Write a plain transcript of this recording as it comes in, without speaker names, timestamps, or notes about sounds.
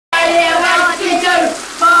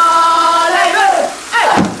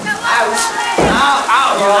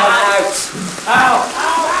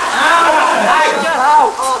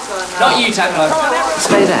you, Taplow.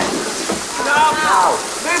 Stay there. No.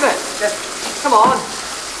 Move it. Just, come on.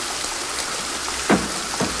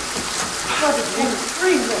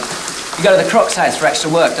 You go to the Croc's house for extra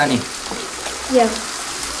work, don't you? Yeah.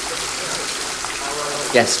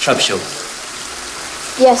 Yes, Trubshaw.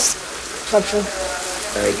 Yes, Trubshaw.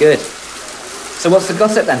 Very good. So what's the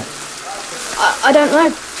gossip then? I don't know,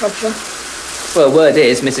 Trubshaw. Well, word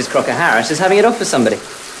is Mrs. Crocker Harris is having it off with somebody.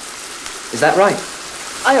 Is that right?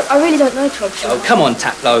 I really don't know, Trubshaw. Oh, come on,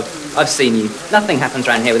 Taplow. I've seen you. Nothing happens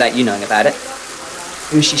around here without you knowing about it.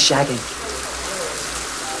 Who's she shagging?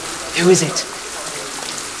 Who is it?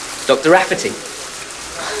 Dr. Rafferty?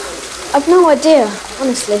 I've no idea,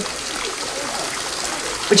 honestly.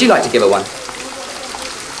 Would you like to give her one?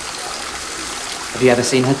 Have you ever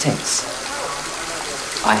seen her tits?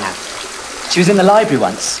 I have. She was in the library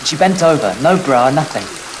once. She bent over, no bra, nothing.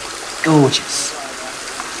 Gorgeous.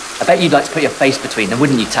 I bet you'd like to put your face between them,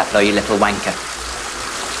 wouldn't you, Taplow, you little wanker?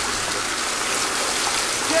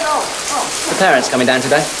 The parents coming down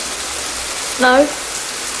today? No.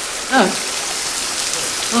 No.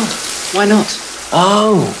 Oh, why not?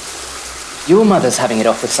 Oh, your mother's having it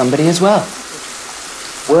off with somebody as well.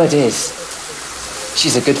 Word is,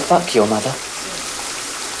 she's a good fuck, your mother.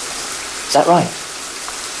 Is that right?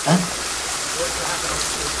 Huh?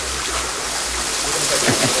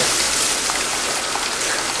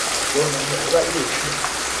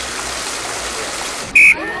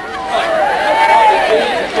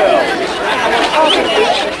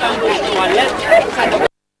 Right.